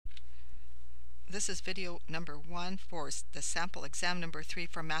This is video number 1 for the sample exam number 3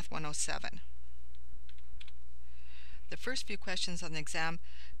 for Math 107. The first few questions on the exam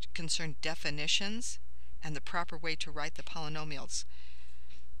concern definitions and the proper way to write the polynomials.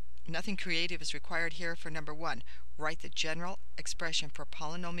 Nothing creative is required here for number 1. Write the general expression for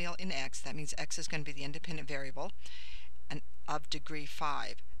polynomial in x. That means x is going to be the independent variable and of degree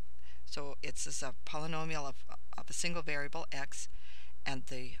 5. So it's a polynomial of a single variable x, and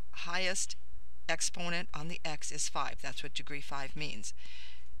the highest exponent on the x is 5. That's what degree 5 means.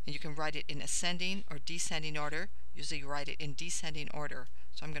 And you can write it in ascending or descending order. Usually you write it in descending order.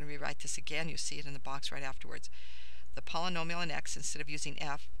 So I'm going to rewrite this again. You see it in the box right afterwards. The polynomial in x, instead of using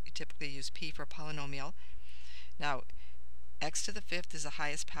f, you typically use p for polynomial. Now, x to the 5th is the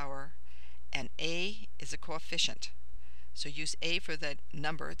highest power, and a is a coefficient. So use a for the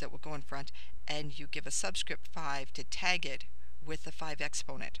number that will go in front, and you give a subscript 5 to tag it with the 5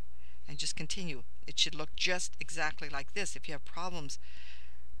 exponent. And just continue. It should look just exactly like this. If you have problems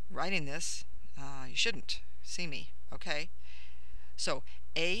writing this, you shouldn't see me, okay? So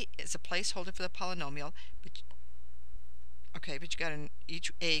a is a placeholder for the polynomial, but you got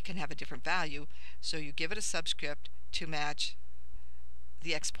each a can have a different value, so you give it a subscript to match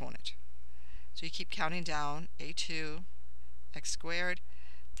the exponent. So you keep counting down, a2, x squared,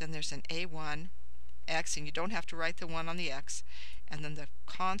 then there's an a1, x, and you don't have to write the 1 on the x, and then the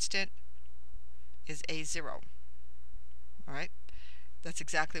constant is a0. Alright? That's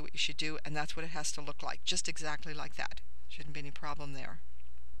exactly what you should do, and that's what it has to look like, just exactly like that. Shouldn't be any problem there.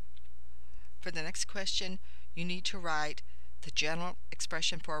 For the next question, you need to write the general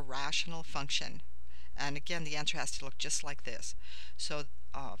expression for a rational function. And again, the answer has to look just like this. So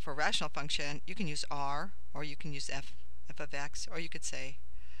for a rational function, you can use r, or you can use f of x, or you could say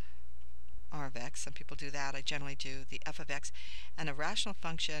r of x. Some people do that. I generally do the f of x. And a rational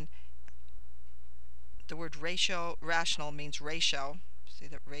function, the word rational means ratio. See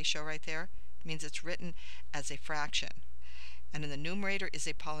that ratio right there? It means it's written as a fraction. And in the numerator is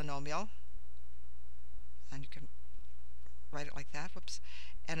a polynomial. And you can write it like that. Whoops.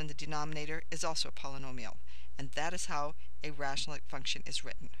 And in the denominator is also a polynomial. And that is how a rational function is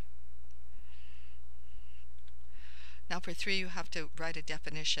written. Now for 3, you have to write a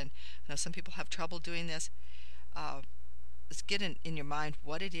definition. I know some people have trouble doing this. Let's get in your mind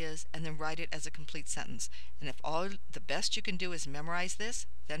what it is, and then write it as a complete sentence. And if the best you can do is memorize this,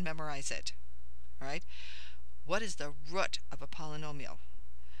 then memorize it. All right? What is the root of a polynomial?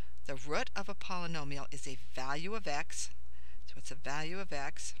 The root of a polynomial is a value of x. So it's a value of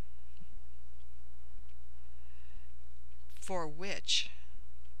x for which,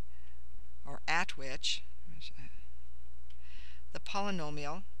 or at which, the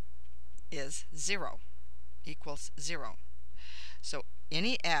polynomial is 0, equals 0. So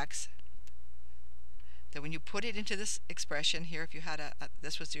any x that when you put it into this expression here, if you had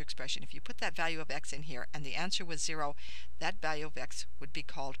this was your expression, if you put that value of x in here and the answer was 0, that value of x would be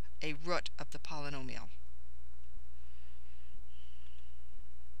called a root of the polynomial.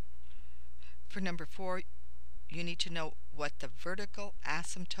 For number 4, you need to know what the vertical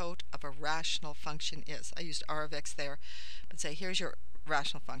asymptote of a rational function is. I used r of x there, but say here's your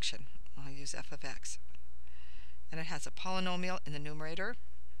rational function. I'll use f of x. And it has a polynomial in the numerator,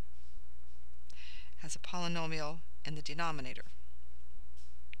 has a polynomial in the denominator.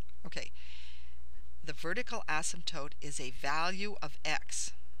 Okay, the vertical asymptote is a value of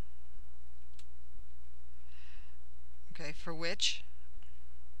x, okay, for which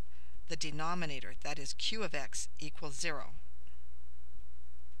the denominator, that is q of x, equals 0.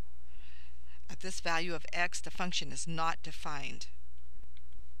 At this value of x, the function is not defined.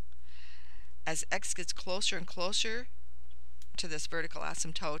 As x gets closer and closer to this vertical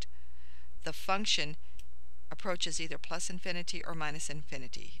asymptote, the function approaches either plus infinity or minus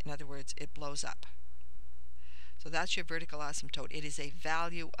infinity. In other words, it blows up. So that's your vertical asymptote. It is a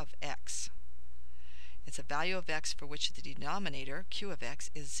value of x. It's a value of x for which the denominator, q of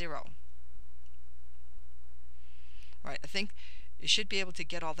x, is 0. All right, I think you should be able to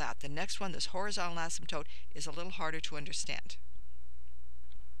get all that. The next one, this horizontal asymptote, is a little harder to understand.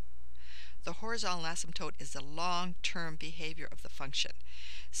 The horizontal asymptote is the long-term behavior of the function.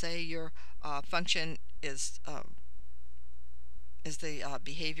 Say your function is the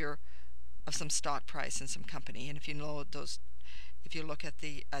behavior of some stock price in some company, and if you know those, if you look at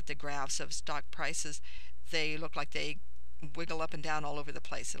the graphs of stock prices, they look like they wiggle up and down all over the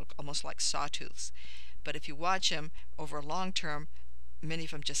place. They look almost like sawtooths. But if you watch them over a long term, many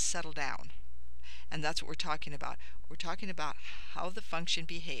of them just settle down, and that's what we're talking about. We're talking about how the function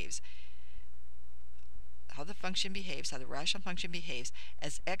behaves. How the rational function behaves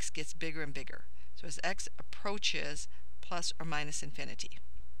as x gets bigger and bigger. So as x approaches plus or minus infinity.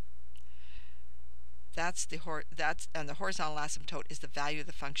 And the horizontal asymptote is the value of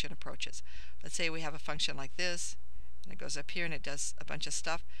the function approaches. Let's say we have a function like this, and it goes up here and it does a bunch of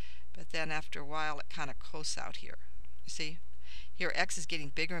stuff, but then after a while it kind of coasts out here. You see? Here x is getting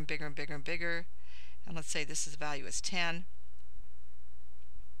bigger and bigger and bigger and bigger, and let's say this value is 10.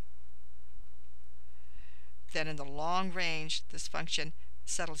 Then in the long range, this function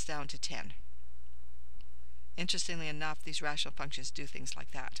settles down to 10. Interestingly enough, these rational functions do things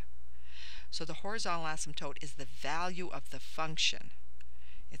like that. So the horizontal asymptote is the value of the function.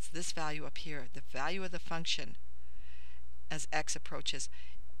 It's this value up here, the value of the function as x approaches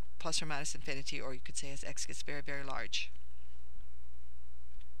plus or minus infinity, or you could say as x gets very, very large.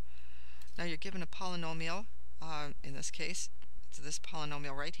 Now you're given a polynomial, in this case, it's this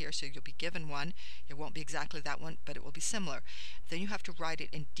polynomial right here, so you'll be given one. It won't be exactly that one, but it will be similar. Then you have to write it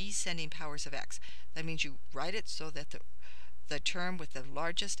in descending powers of x. That means you write it so that the term with the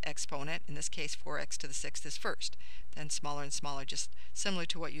largest exponent, in this case 4x to the 6th, is first, then smaller and smaller, just similar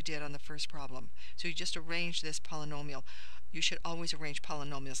to what you did on the first problem. So you just arrange this polynomial. You should always arrange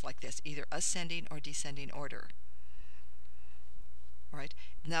polynomials like this, either ascending or descending order. All right.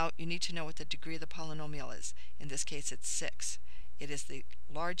 Now you need to know what the degree of the polynomial is. In this case it's 6. It is the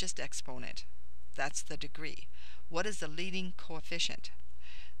largest exponent. That's the degree. What is the leading coefficient?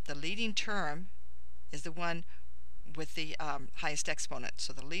 The leading term is the one with the highest exponent.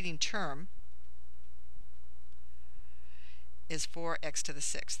 So the leading term is 4x to the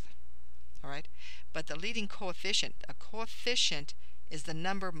 6th. All right? But the leading coefficient, a coefficient is the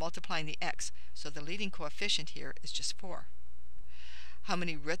number multiplying the x. So the leading coefficient here is just 4. How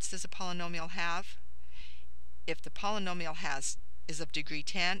many roots does a polynomial have? If the polynomial is of degree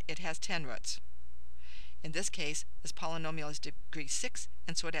 10, it has 10 roots. In this case, this polynomial is degree 6,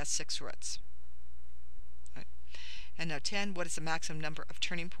 and so it has 6 roots. Right. And now 10, what is the maximum number of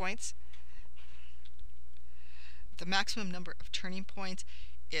turning points? The maximum number of turning points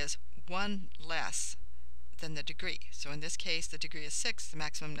is 1 less than the degree. So in this case, the degree is 6, the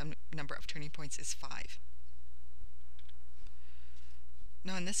maximum number of turning points is 5.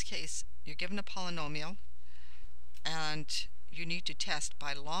 Now in this case, you're given a polynomial, and you need to test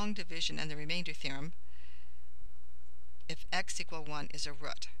by long division and the remainder theorem if x equal 1 is a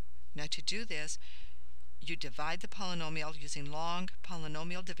root. Now to do this, you divide the polynomial using long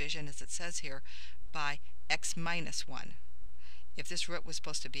polynomial division, as it says here, by x minus 1. If this root was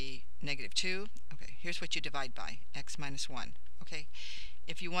supposed to be -2, okay, here's what you divide by, x minus 1. Okay,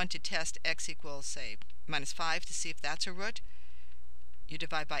 if you want to test x equals, say, -5 to see if that's a root, you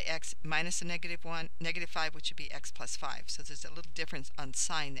divide by x minus the -5, which would be x plus 5. So there's a little difference on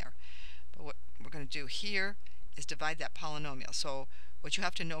sign there. But what we're going to do here is divide that polynomial. So what you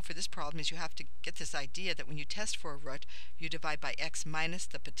have to know for this problem is you have to get this idea that when you test for a root, you divide by x minus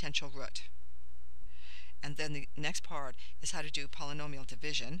the potential root. And then the next part is how to do polynomial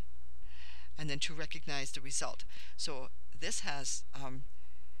division, and then to recognize the result. So this has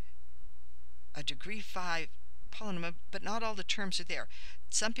a degree 5 polynomial, but not all the terms are there.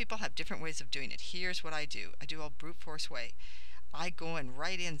 Some people have different ways of doing it. Here's what I do. I do a brute force way. I go and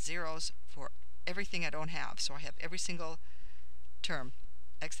write in zeros for everything I don't have. So I have every single term,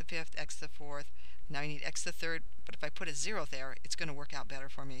 x to the 5th, x to the 4th. Now I need x to the 3rd, but if I put a 0 there, it's going to work out better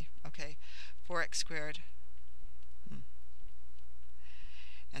for me. Okay, 4x squared.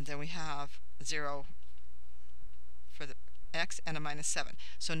 And then we have 0 for the x and a -7.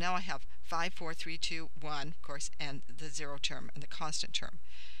 So now I have 5, 4, 3, 2, 1, of course, and the 0 term and the constant term.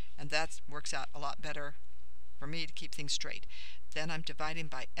 And that works out a lot better for me to keep things straight. Then I'm dividing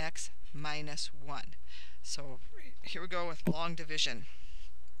by x minus 1. So here we go with long division.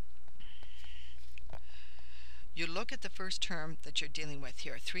 You look at the first term that you're dealing with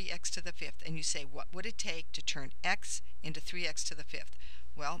here, 3x to the 5th, and you say, what would it take to turn x into 3x to the 5th?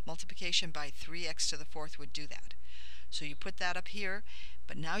 Well, multiplication by 3x to the 4th would do that. So you put that up here,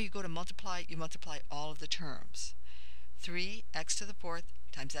 but now you go to multiply, you multiply all of the terms. 3x to the 4th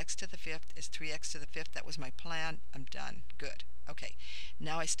times x to the 5th is 3x to the 5th. That was my plan. I'm done. Good. Okay.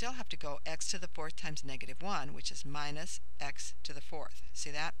 Now I still have to go x to the 4th times -1, which is minus x to the 4th.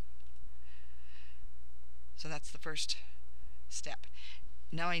 See that? So that's the first step.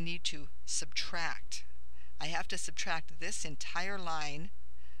 Now I need to subtract. I have to subtract this entire line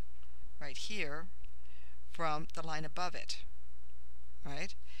right here from the line above it.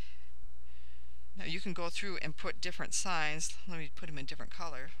 Right? Now you can go through and put different signs. Let me put them in different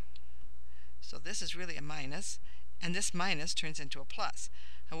color. So this is really a minus, and this minus turns into a plus.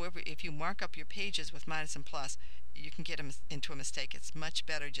 However, if you mark up your pages with minus and plus, you can get into a mistake. It's much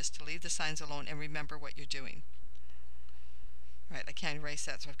better just to leave the signs alone and remember what you're doing. Right, I can't erase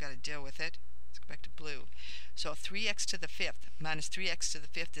that, so I've got to deal with it. Let's go back to blue. So 3x to the 5th minus 3x to the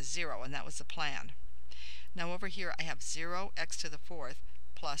 5th is 0, and that was the plan. Now over here I have 0x to the 4th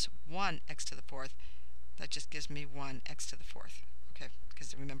plus 1x to the 4th. That just gives me 1x to the 4th. Okay,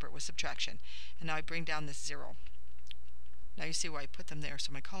 because remember it was subtraction. And now I bring down this 0. Now you see why I put them there,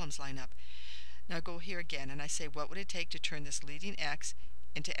 so my columns line up. Now I go here again and I say, what would it take to turn this leading x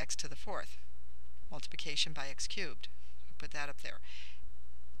into x to the 4th? Multiplication by x cubed. I'll put that up there.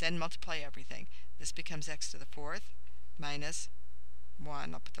 Then multiply everything. This becomes x to the 4th minus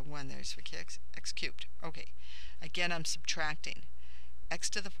 1. I'll put the 1 there for kicks. X cubed. Okay. Again, I'm subtracting. X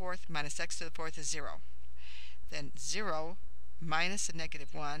to the 4th minus x to the 4th is 0. Then 0 minus a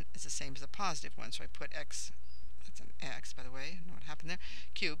negative 1 is the same as a positive 1. So I put x, that's an x, by the way. I don't know what happened there.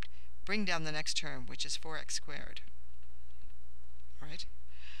 Cubed. Bring down the next term, which is 4x squared. All right.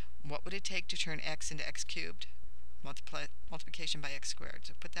 What would it take to turn x into x cubed? Multiplication by x squared.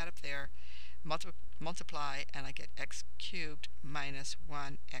 So put that up there. Multiply, and I get x cubed minus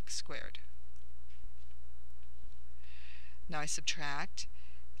 1x squared. Now I subtract.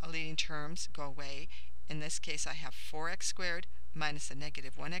 Leading terms go away. In this case, I have 4x squared minus a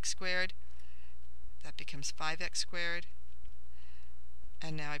negative 1x squared. That becomes 5x squared.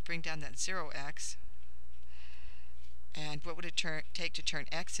 And now I bring down that 0x. And what would it take to turn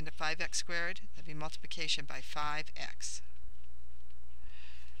x into 5x squared? That would be multiplication by 5x.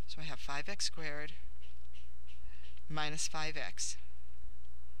 So I have 5x squared minus 5x.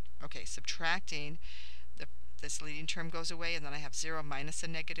 Okay, subtracting, this leading term goes away, and then I have 0 minus a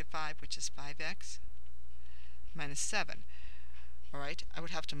negative 5, which is 5x, minus 7. All right, I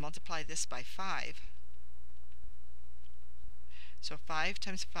would have to multiply this by 5. So 5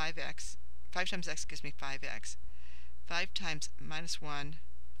 times 5x, 5 times x gives me 5x. 5 times minus 1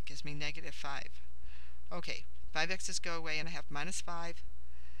 gives me negative 5. Okay, 5x's go away, and I have minus 5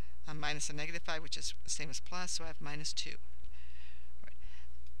 minus a negative 5, which is the same as plus, so I have minus 2. Right.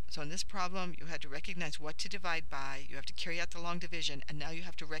 So in this problem, you had to recognize what to divide by, you have to carry out the long division, and now you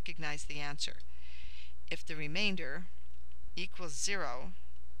have to recognize the answer. If the remainder equals 0,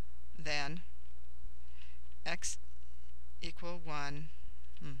 then x equal 1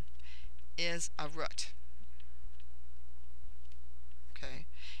 is a root. Okay.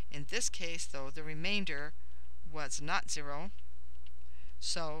 In this case, though, the remainder was not 0,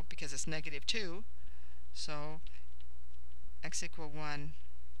 so because it's negative 2, so x equal 1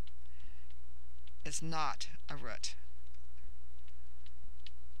 is not a root.